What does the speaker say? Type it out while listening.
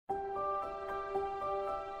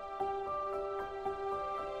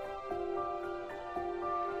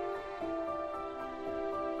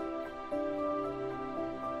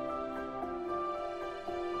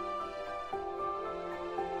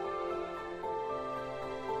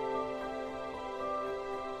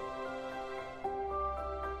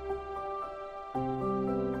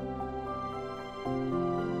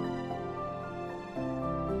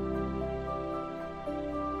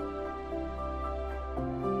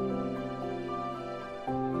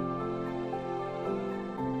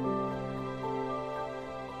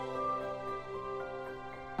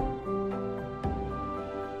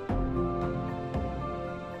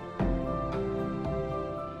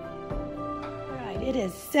It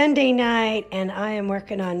is Sunday night and I am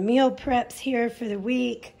working on meal preps here for the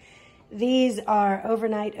week. These are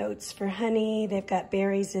overnight oats for Honey. They've got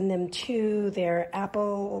berries in them too. They're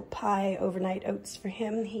apple pie overnight oats for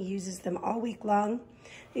him. He uses them all week long.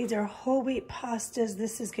 These are whole wheat pastas.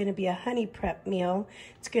 This is going to be a Honey prep meal.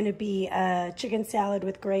 It's going to be a chicken salad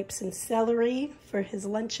with grapes and celery for his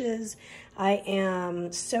lunches. I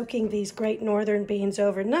am soaking these Great Northern beans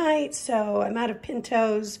overnight, so I'm out of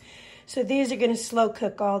pintos. So these are going to slow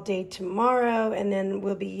cook all day tomorrow, and then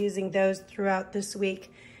we'll be using those throughout this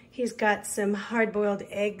week. He's got some hard-boiled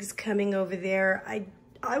eggs coming over there.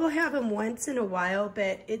 I will have them once in a while,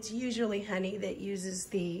 but it's usually Honey that uses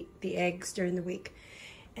the eggs during the week.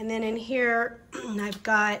 And then in here, I've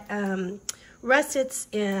got russets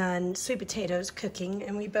and sweet potatoes cooking,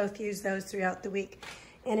 and we both use those throughout the week.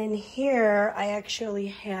 And in here, I actually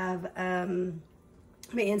have my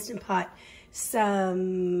Instant Pot,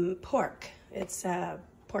 some pork. It's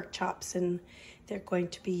pork chops, and they're going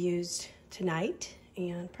to be used tonight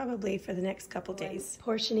and probably for the next couple days.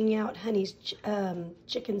 Portioning out Honey's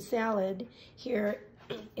chicken salad here,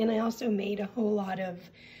 and I also made a whole lot of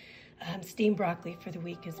steamed broccoli for the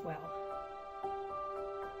week as well.